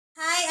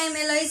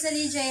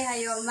Iloiza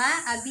Jayoma,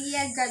 a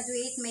BEd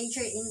graduate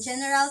major in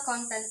General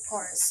Content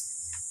course.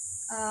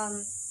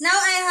 Now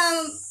I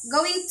am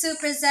going to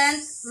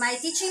present my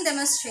teaching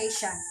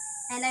demonstration,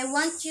 and I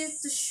want you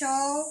to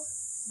show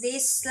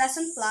this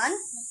lesson plan.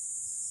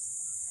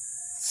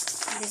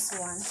 This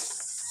one.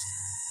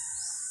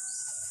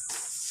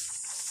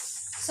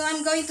 So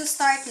I'm going to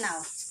start now.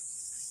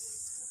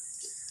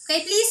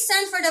 Okay, please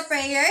stand for the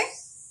prayer.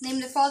 Name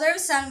the Father,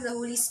 Son, and the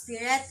Holy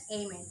Spirit.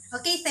 Amen.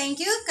 Okay, thank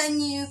you. Can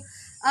you,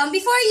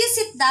 before you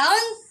sit down,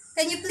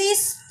 can you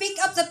please pick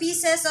up the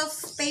pieces of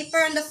paper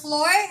on the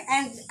floor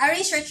and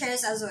arrange your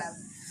chairs as well?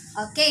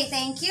 Okay,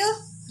 thank you.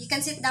 You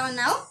can sit down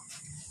now.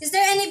 Is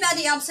there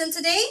anybody absent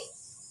today?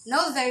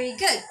 No, very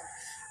good.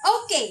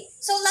 Okay,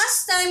 so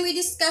last time we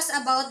discussed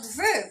about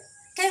verb.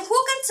 Who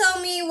can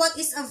tell me what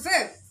is a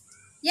verb?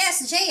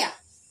 Yes, Jaya.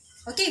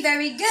 Okay,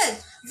 very good.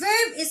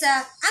 Verb is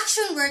an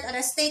action word or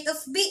a state of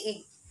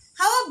being.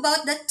 How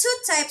about the two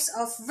types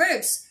of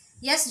verbs?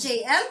 Yes,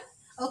 JM?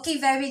 Okay,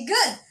 very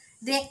good.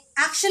 The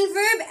action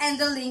verb and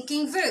the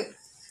linking verb.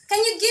 Can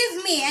you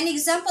give me an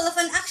example of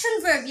an action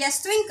verb?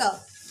 Yes, Twinkle.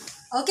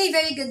 Okay,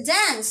 very good.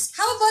 Dance.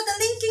 How about the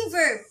linking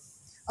verb?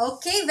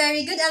 Okay,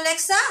 very good,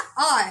 Alexa.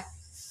 R.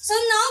 So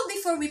now,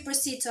 before we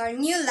proceed to our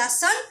new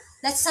lesson,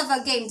 let's have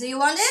a game. Do you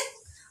want it?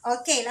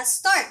 Okay, let's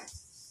start.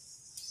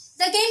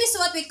 The game is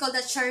what we call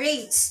the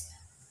charades.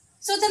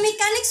 So the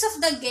mechanics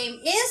of the game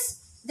is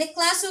the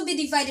class will be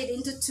divided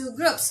into two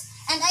groups.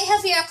 And I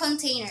have here a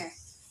container.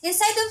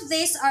 Inside of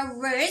this are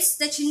words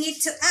that you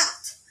need to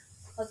act.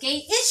 Okay,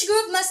 each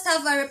group must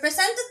have a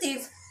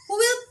representative who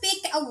will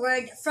pick a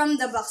word from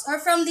the box or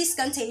from this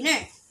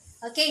container.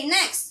 Okay,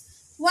 next.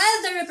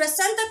 While the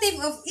representative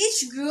of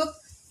each group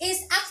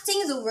is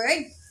acting the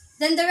word,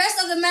 then the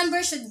rest of the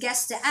members should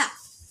guess the act.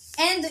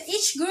 And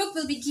each group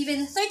will be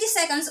given 30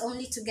 seconds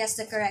only to guess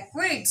the correct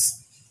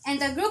words. And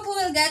the group who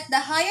will get the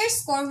higher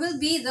score will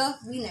be the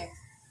winner.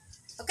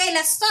 Okay,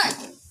 let's start.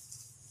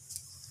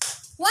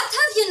 What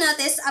have you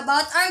noticed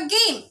about our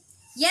game?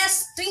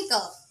 Yes,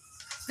 Twinkle.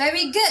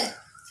 Very good.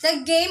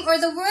 The game or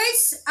the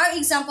words are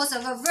examples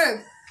of a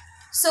verb.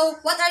 So,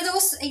 what are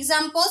those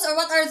examples or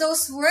what are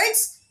those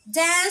words?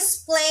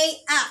 Dance,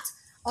 play, act.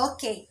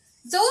 Okay.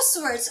 Those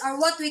words are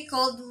what we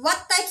call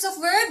what types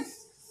of verb?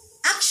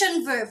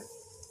 Action verb.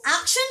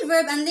 Action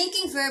verb and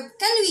linking verb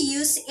can we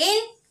use in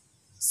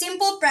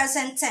simple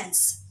present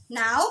tense.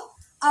 Now,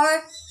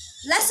 our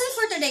lesson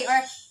for today, or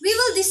we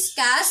will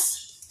discuss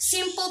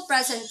simple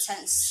present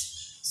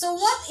tense. So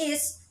what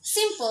is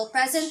simple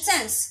present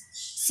tense?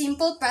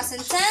 Simple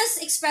present tense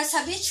express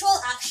habitual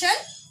action,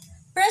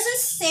 present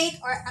state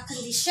or a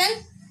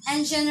condition,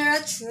 and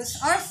general truth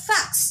or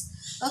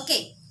facts.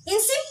 Okay, in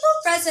simple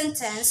present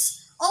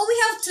tense, all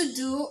we have to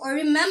do or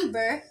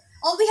remember,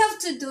 all we have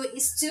to do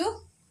is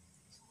to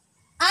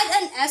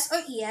add an S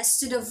or ES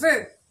to the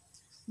verb.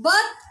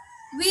 But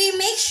we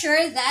make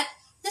sure that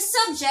the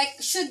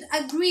subject should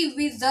agree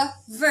with the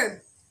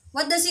verb.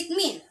 What does it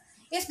mean?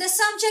 If the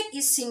subject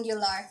is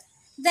singular,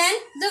 then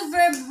the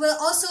verb will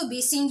also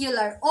be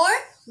singular or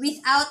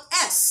without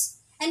S.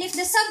 And if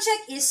the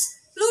subject is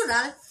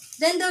plural,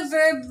 then the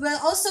verb will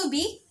also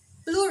be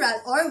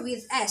plural or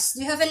with S.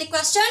 Do you have any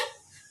question?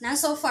 None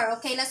so far.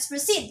 Okay, let's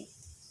proceed.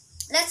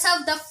 Let's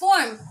have the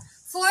form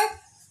for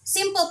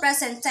simple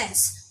present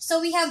tense.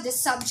 So we have the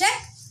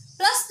subject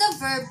plus the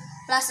verb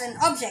plus an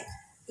object.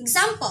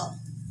 Example,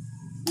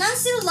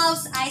 Nancy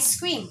loves ice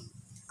cream.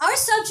 Our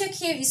subject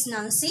here is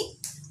Nancy,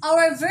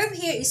 our verb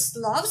here is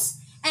loves,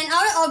 and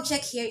our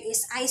object here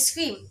is ice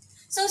cream.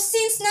 So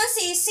since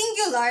Nancy is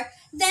singular,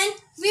 then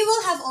we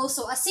will have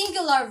also a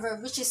singular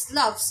verb which is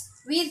loves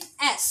with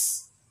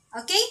S.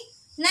 Okay?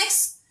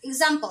 Next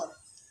example,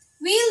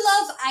 we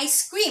love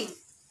ice cream.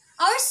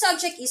 Our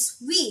subject is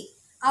we,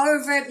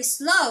 our verb is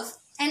love,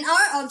 and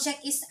our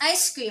object is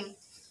ice cream.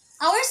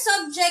 Our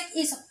subject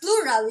is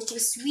plural, which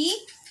is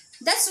we.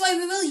 That's why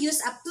we will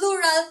use a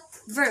plural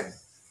verb.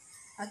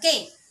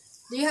 Okay.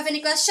 Do you have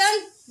any question?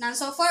 None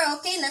so far?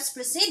 Okay, let's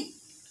proceed.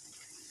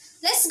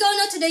 Let's go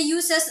now to the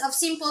uses of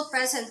simple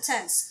present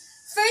tense.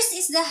 First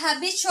is the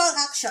habitual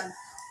action.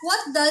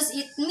 What does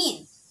it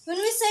mean? When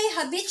we say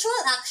habitual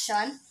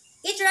action,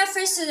 it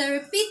refers to the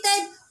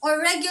repeated or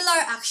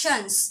regular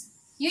actions,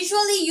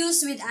 usually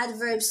used with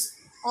adverbs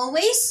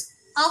always,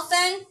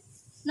 often,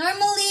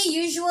 normally,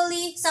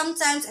 usually,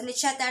 sometimes, and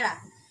etc.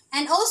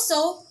 And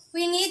also,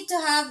 we need to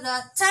have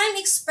the time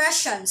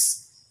expressions.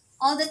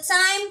 All the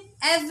time,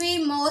 every,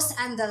 most,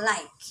 and the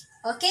like.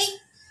 Okay?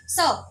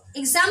 So,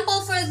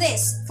 example for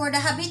this, for the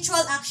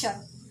habitual action.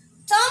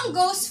 Tom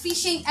goes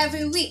fishing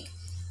every week.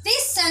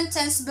 This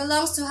sentence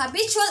belongs to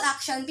habitual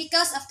action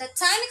because of the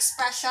time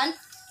expression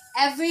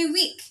every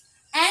week.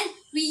 And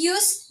we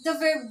use the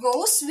verb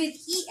goes with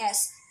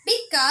ES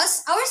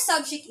because our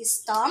subject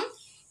is Tom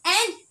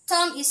and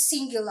Tom is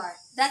singular.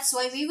 That's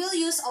why we will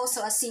use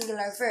also a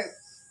singular verb.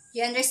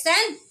 You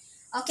understand?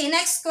 Okay,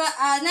 next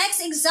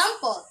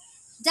example.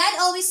 Dad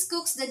always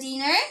cooks the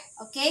dinner.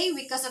 Okay,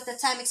 because of the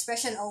time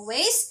expression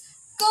always.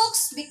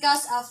 Cooks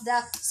because of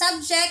the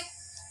subject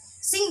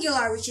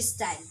singular, which is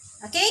dad.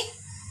 Okay?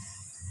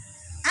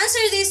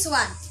 Answer this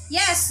one.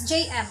 Yes,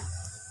 JM.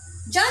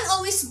 John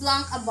always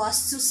blank a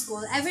bus to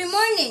school every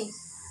morning.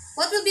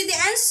 What will be the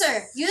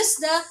answer? Use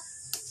the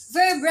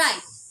verb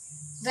right.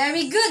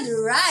 Very good,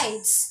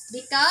 rides,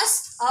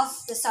 because of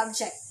the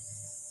subject.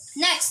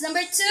 Next,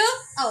 number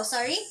 2.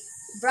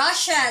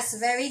 Brushes.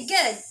 Very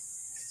good.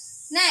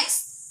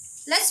 Next,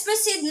 let's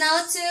proceed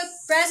now to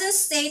present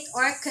state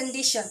or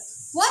condition.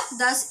 What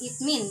does it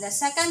mean? The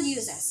second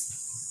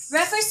uses.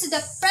 Refers to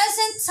the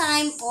present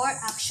time or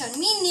action,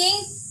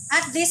 meaning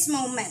at this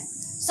moment.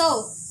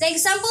 So, the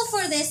example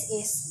for this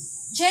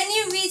is,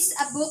 Jenny reads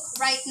a book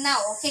right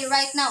now. Okay,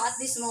 right now at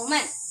this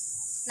moment.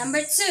 Number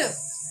 2,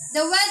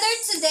 the weather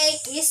today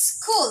is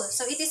cool.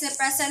 So, it is the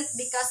present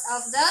because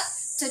of the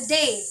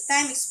today,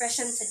 time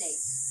expression today.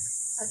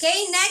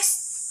 Okay,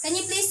 next, can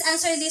you please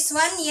answer this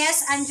one?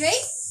 Yes, Andre?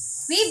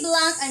 We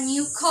blank a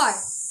new car.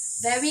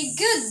 Very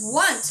good,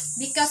 want,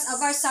 because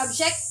of our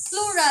subject,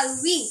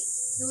 plural, we.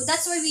 So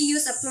that's why we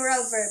use a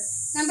plural verb.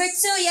 Number 2,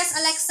 yes,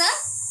 Alexa?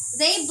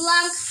 They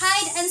blank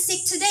hide and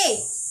seek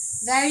today.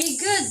 Very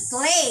good,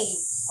 play.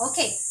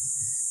 Okay.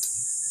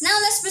 Now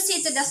let's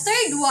proceed to the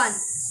third one.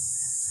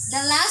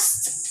 The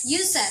last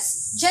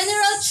uses,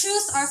 general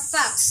truth or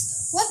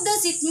facts. What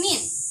does it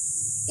mean?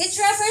 It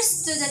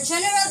refers to the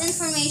general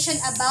information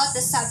about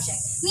the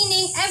subject,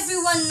 meaning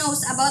everyone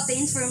knows about the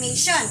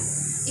information.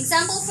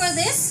 Example for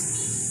this,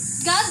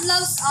 God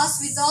loves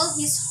us with all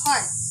his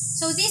heart.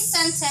 So this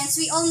sentence,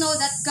 we all know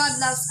that God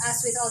loves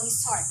us with all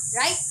his heart,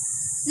 right?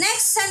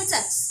 Next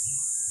sentence,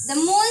 the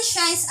moon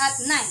shines at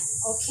night.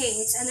 Okay,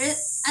 it's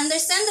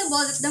understandable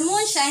that the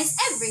moon shines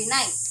every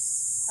night.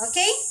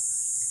 Okay?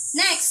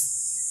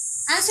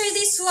 Next, answer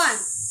this one.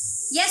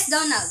 Yes,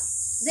 Donald.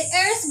 The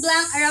earth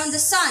blank around the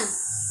sun.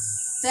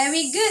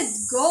 Very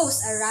good,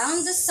 goes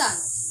around the sun.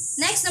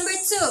 Next, number 2.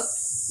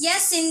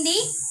 Yes,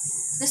 Cindy.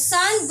 The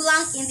sun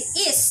blank in the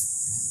east.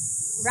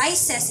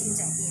 Rises in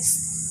the east.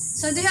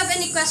 So, do you have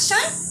any question?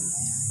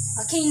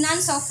 Okay, none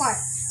so far.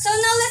 So,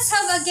 now let's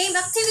have a game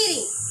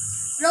activity.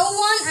 Row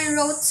 1 and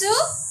row 2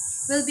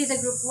 will be the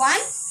group 1.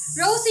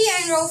 Row 3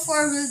 and row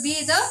 4 will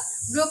be the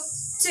group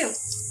 2.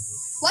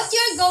 What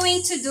you're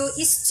going to do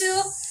is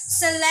to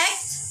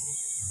select,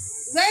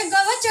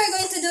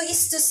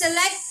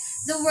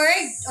 the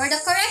word or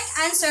the correct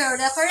answer or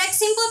the correct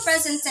simple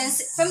present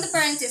tense from the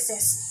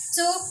parentheses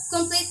to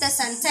complete the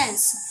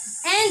sentence.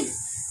 And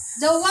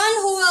the one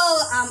who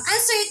will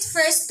answer it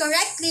first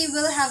correctly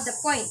will have the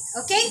point.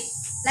 Okay?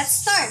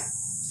 Let's start.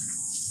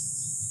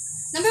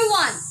 Number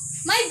 1.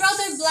 My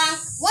brother blank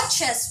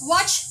watch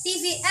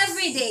TV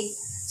every day.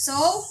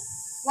 So,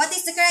 what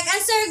is the correct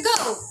answer?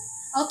 Go!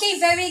 Okay,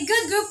 very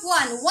good. Group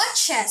 1,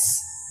 watches.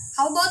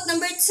 How about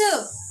number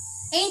 2?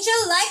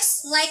 Angel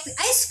likes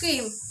ice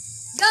cream.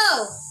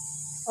 Go!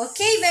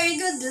 Okay, very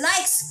good.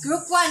 Likes.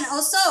 Group 1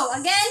 also.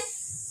 Again,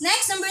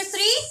 next, number 3.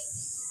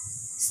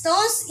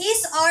 Stones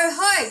is our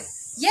heart.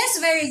 Yes,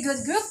 very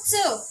good. Group 2.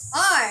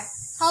 R.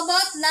 How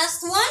about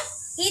last one?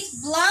 It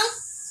blank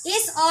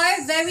is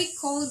our very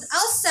cold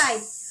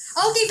outside.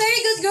 Okay,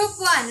 very good. Group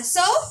 1.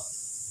 So,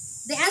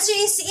 the answer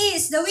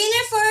is the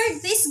winner for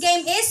this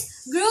game is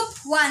Group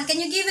 1. Can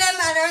you give them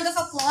a round of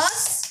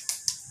applause?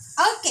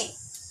 Okay.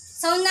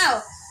 So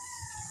now,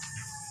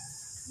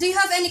 do you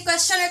have any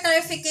question or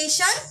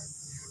clarification?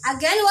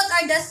 Again, what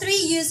are the 3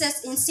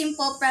 uses in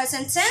simple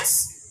present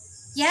tense?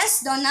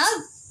 Yes,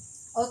 Donald?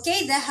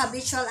 Okay, the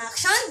habitual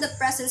action, the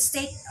present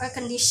state or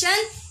condition,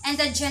 and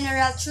the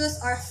general truth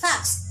or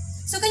facts.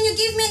 So can you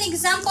give me an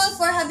example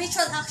for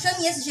habitual action?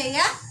 Yes,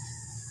 Jaya?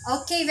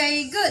 Okay,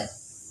 very good.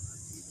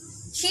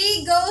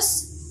 She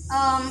goes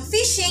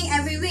fishing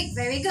every week.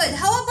 Very good.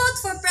 How about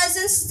for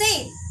present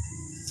state?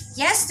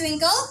 Yes,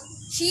 Twinkle?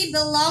 She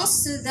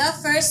belongs to the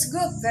first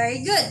group. Very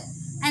good.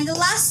 And the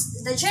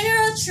last, the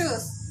general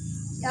truth.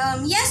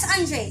 Yes,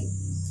 Andre.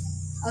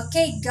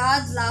 Okay,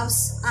 God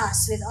loves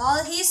us with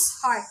all his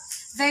heart.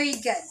 Very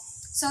good.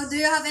 So, do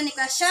you have any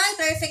question,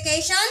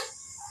 clarification?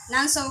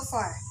 None so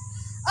far.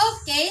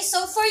 Okay,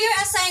 so for your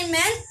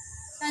assignment,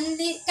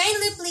 kindly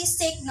please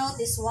take note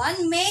this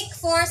one. Make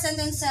 4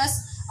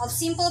 sentences of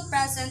simple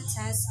present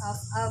tense of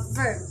a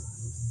verb.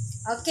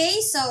 Okay,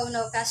 so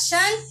no question.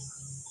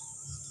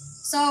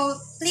 So,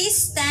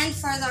 please stand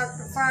for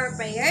our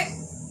prayer.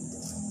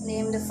 In the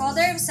name of the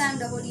Father, Son,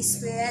 and the Holy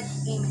Spirit.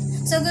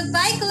 Amen. So,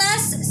 goodbye,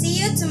 class.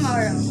 See you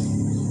tomorrow.